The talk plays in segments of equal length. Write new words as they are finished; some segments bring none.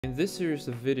In this series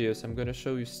of videos, I'm gonna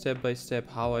show you step by step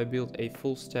how I built a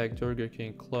full stack Durger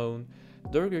King clone.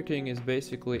 Durger King is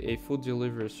basically a food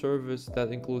delivery service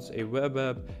that includes a web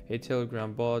app, a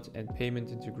Telegram bot, and payment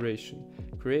integration,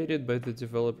 created by the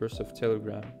developers of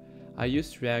Telegram. I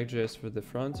used React.js for the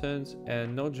front end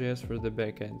and Node.js for the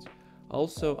back end.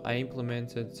 Also, I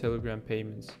implemented Telegram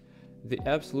payments. The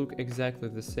apps look exactly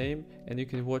the same, and you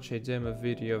can watch a demo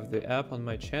video of the app on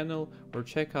my channel or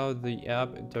check out the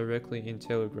app directly in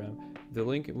Telegram. The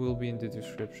link will be in the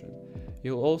description.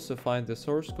 You'll also find the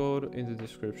source code in the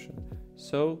description.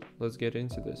 So let's get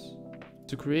into this.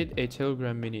 To create a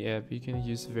Telegram mini app, you can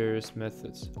use various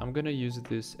methods. I'm gonna use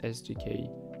this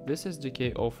SDK. This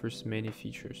SDK offers many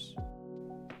features.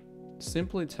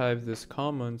 Simply type this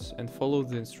command and follow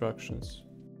the instructions.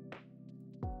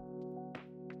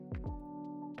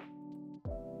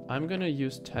 I'm gonna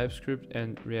use TypeScript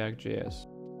and React.js.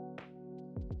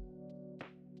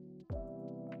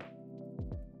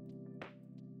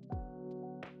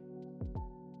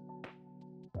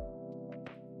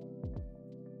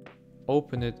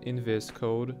 Open it in VS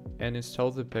Code and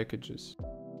install the packages.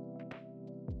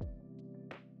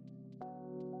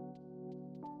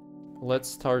 Let's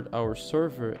start our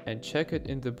server and check it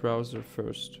in the browser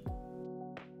first.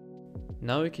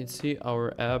 Now we can see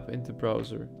our app in the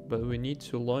browser, but we need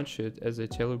to launch it as a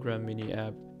Telegram mini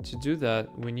app. To do that,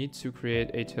 we need to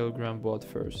create a Telegram bot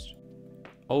first.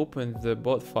 Open the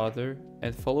bot folder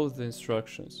and follow the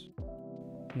instructions.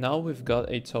 Now we've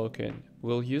got a token.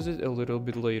 We'll use it a little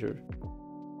bit later.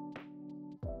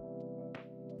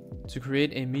 To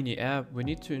create a mini app, we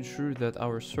need to ensure that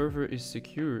our server is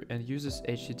secure and uses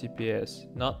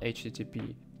HTTPS, not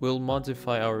HTTP. We'll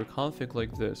modify our config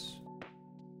like this.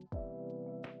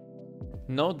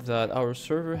 Note that our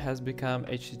server has become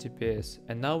HTTPS,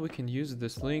 and now we can use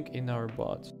this link in our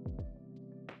bot.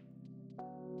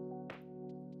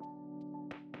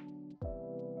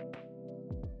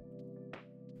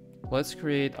 Let's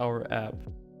create our app.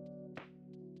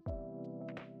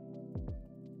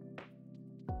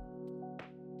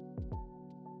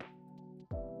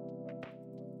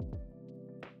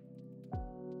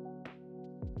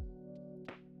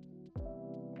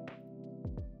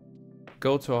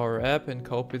 Go to our app and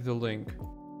copy the link.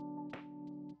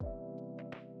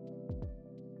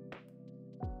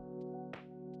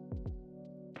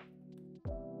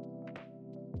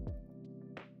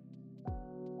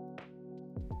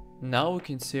 Now we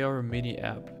can see our mini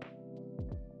app.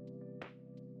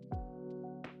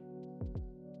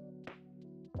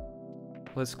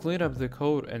 Let's clean up the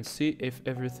code and see if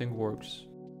everything works.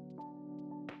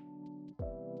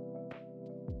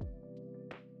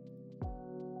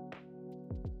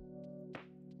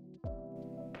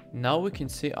 Now we can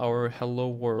see our hello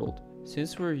world.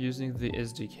 Since we're using the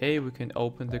SDK, we can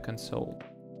open the console.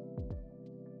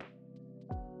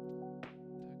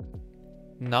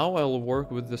 Now I'll work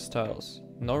with the styles,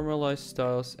 normalize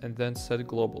styles and then set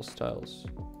global styles.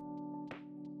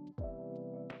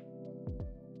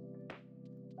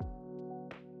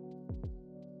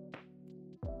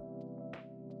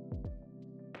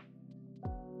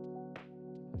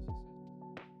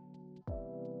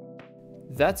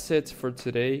 That's it for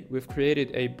today. We've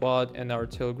created a bot and our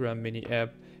Telegram mini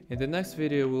app. In the next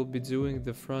video, we'll be doing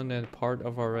the front end part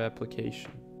of our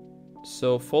application.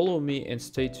 So follow me and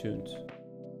stay tuned.